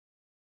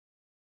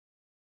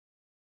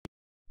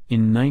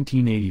In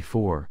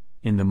 1984,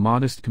 in the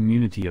modest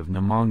community of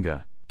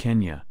Namanga,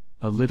 Kenya,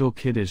 a little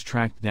kid is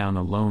tracked down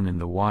alone in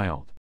the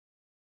wild.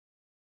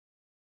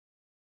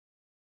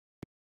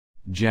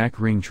 Jack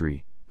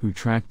Ringtree, who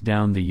tracked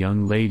down the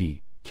young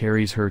lady,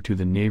 carries her to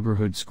the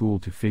neighborhood school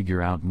to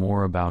figure out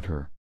more about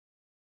her.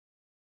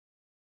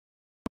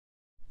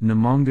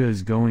 Namanga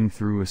is going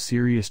through a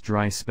serious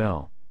dry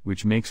spell,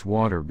 which makes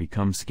water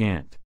become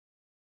scant.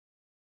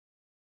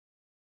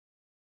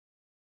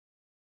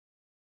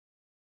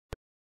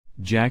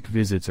 Jack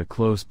visits a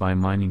close-by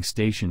mining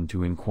station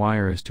to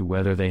inquire as to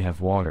whether they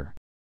have water.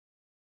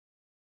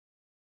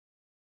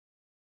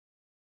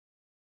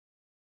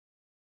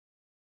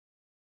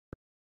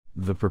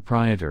 The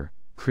proprietor,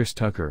 Chris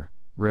Tucker,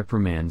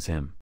 reprimands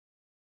him.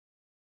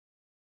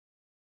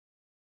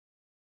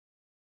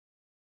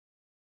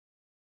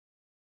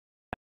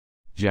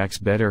 Jack's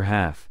better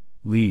half,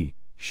 Lee,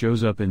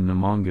 shows up in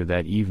Namanga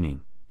that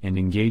evening, and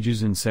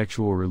engages in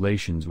sexual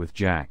relations with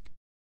Jack.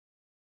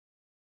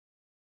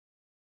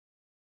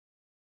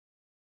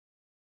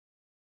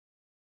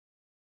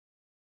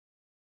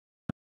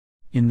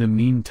 In the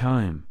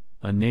meantime,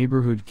 a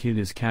neighborhood kid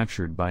is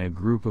captured by a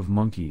group of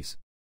monkeys.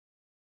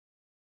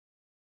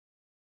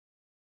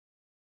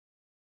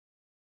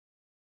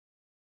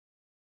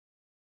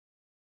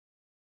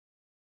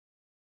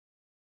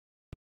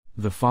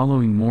 The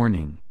following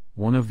morning,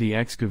 one of the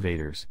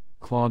excavators,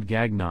 Claud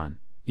Gagnon,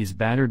 is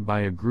battered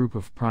by a group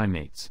of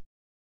primates.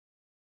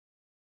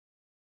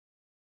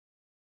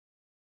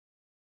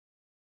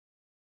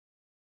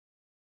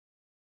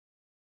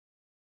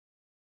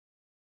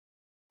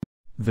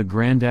 The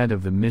granddad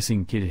of the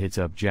missing kid hits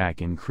up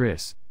Jack and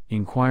Chris,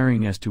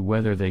 inquiring as to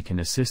whether they can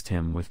assist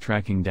him with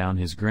tracking down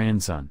his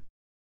grandson.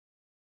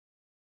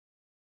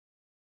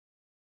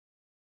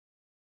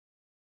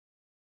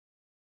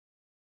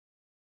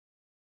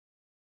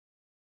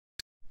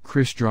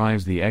 Chris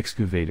drives the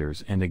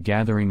excavators and a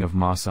gathering of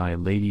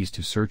Maasai ladies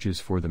to searches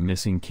for the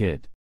missing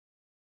kid.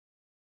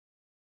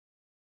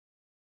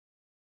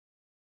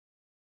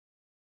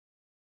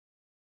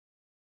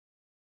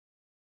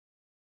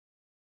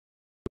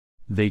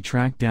 They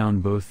track down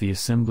both the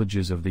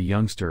assemblages of the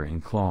youngster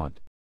and Claude.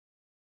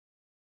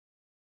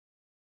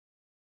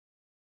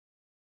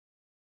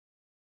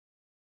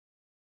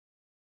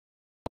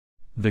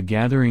 The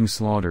gathering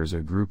slaughters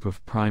a group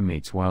of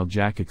primates while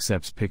Jack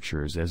accepts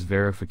pictures as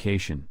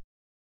verification.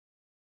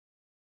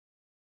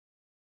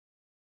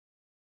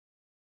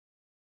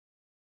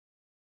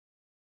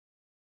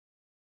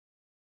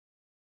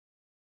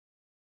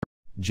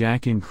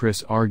 Jack and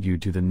Chris argue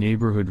to the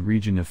neighborhood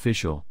region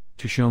official,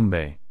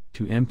 Tushombe,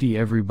 to empty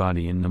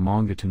everybody in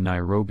Namanga to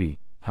Nairobi.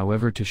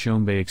 However,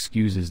 Tushombe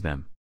excuses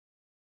them.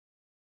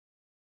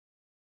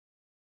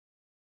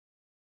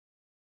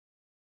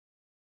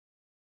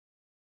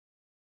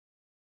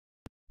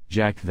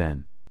 Jack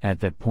then, at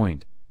that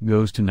point,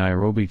 goes to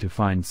Nairobi to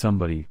find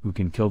somebody who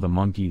can kill the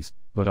monkeys,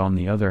 but on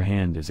the other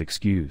hand is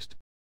excused.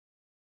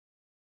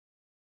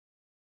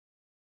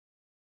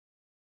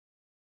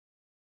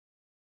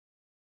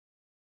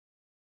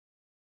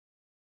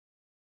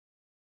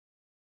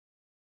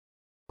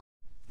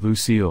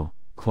 Lucille,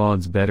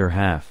 Claude's better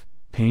half,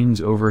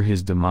 pains over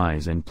his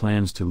demise and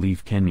plans to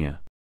leave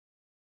Kenya.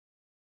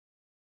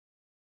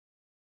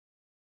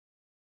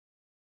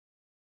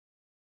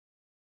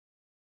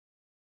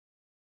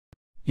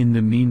 In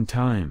the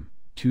meantime,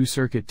 two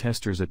circuit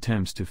testers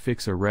attempts to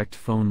fix a wrecked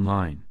phone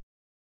line.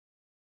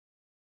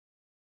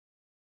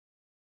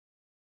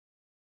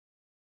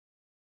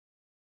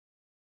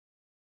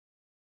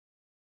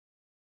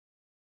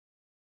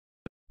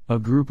 A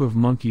group of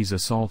monkeys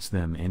assaults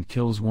them and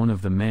kills one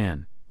of the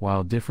man,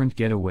 while different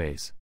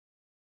getaways.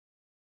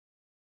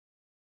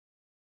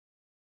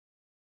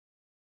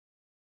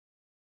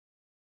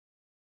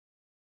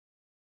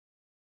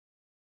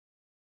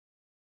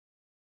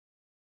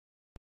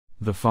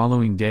 The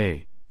following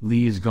day,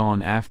 Lee is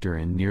gone after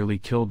and nearly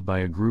killed by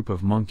a group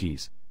of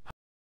monkeys.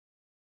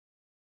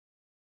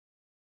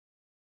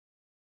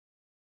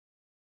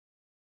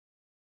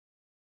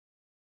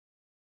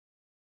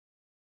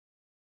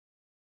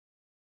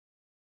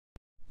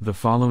 The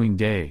following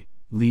day,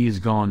 Lee is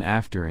gone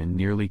after and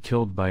nearly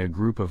killed by a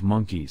group of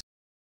monkeys.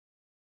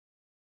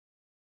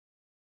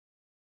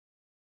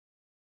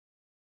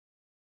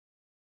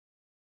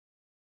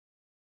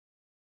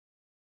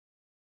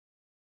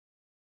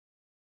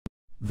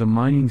 The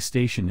mining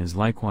station is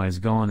likewise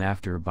gone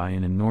after by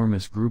an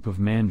enormous group of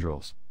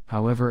mandrills,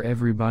 however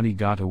everybody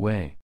got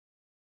away.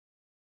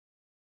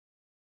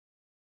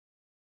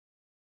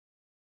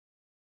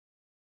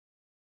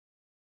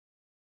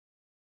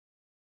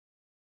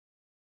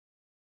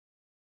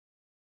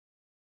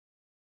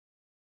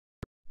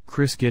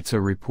 Chris gets a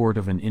report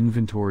of an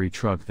inventory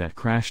truck that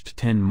crashed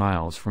 10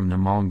 miles from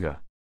Namanga.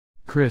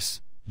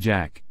 Chris,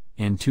 Jack,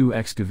 and two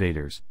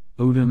excavators,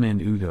 Odom and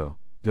Udo,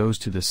 goes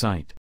to the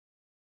site.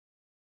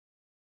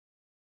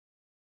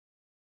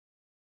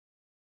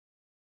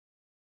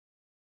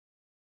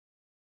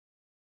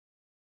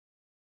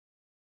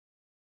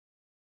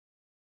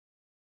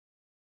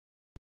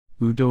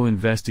 Udo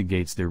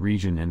investigates the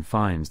region and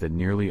finds that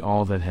nearly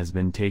all that has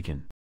been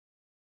taken.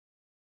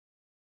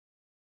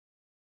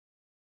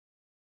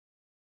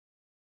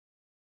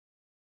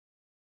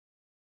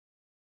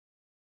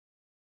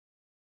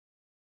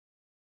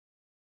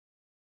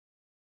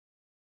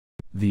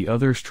 The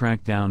others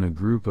track down a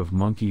group of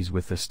monkeys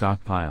with the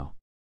stockpile.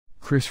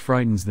 Chris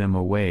frightens them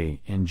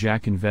away and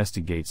Jack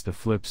investigates the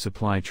flipped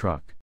supply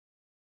truck.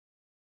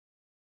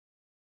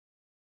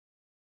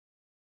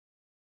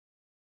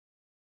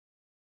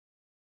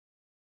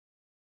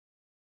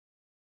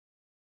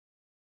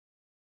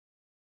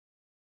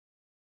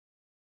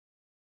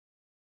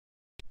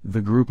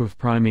 The group of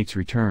primates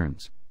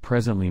returns,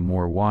 presently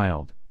more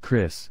wild.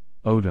 Chris,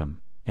 Odom,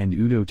 and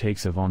Udo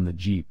takes off on the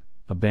jeep,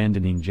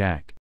 abandoning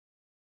Jack.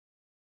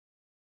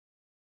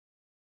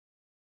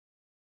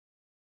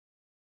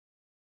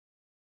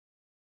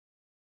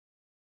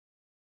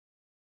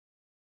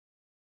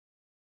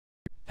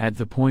 At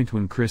the point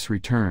when Chris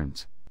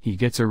returns, he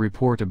gets a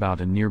report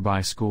about a nearby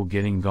school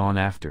getting gone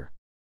after.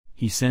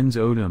 He sends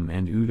Odom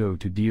and Udo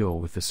to deal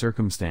with the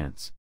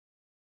circumstance.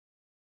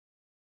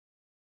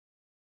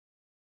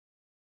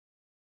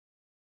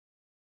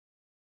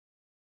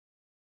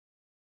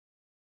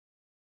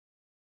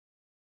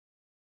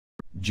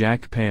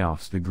 Jack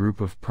payoffs the group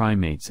of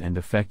primates and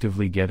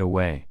effectively get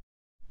away.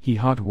 He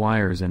hot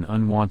wires an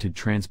unwanted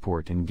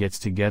transport and gets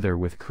together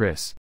with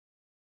Chris.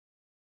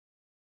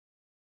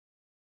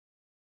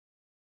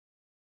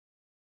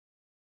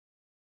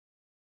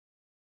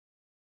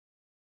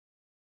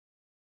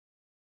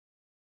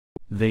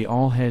 They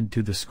all head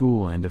to the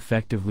school and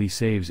effectively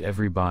saves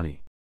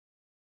everybody.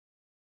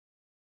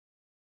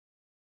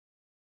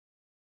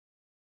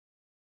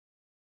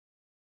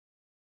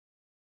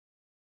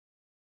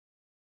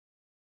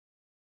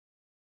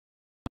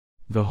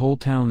 The whole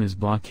town is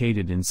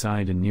blockaded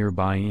inside a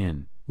nearby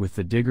inn, with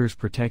the diggers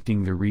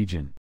protecting the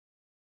region.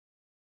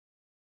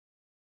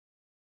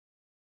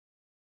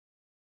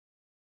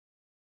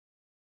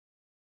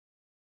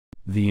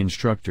 The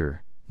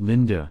instructor,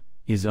 Linda,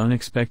 is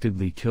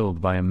unexpectedly killed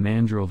by a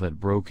mandrill that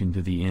broke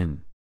into the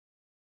inn.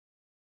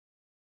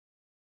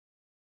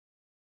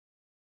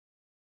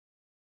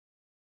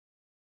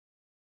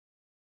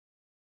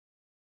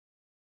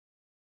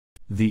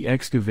 The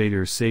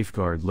excavators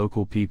safeguard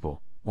local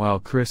people, while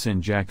Chris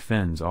and Jack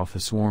fends off a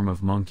swarm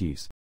of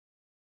monkeys.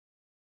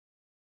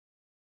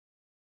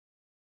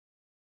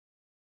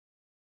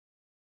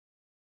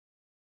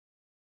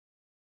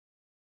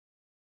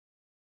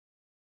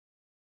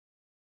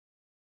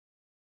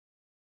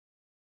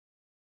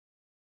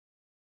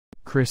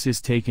 Chris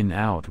is taken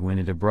out when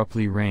it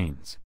abruptly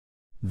rains.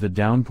 The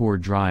downpour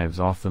drives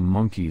off the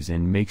monkeys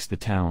and makes the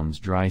town's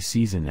dry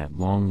season at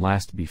long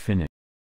last be finished.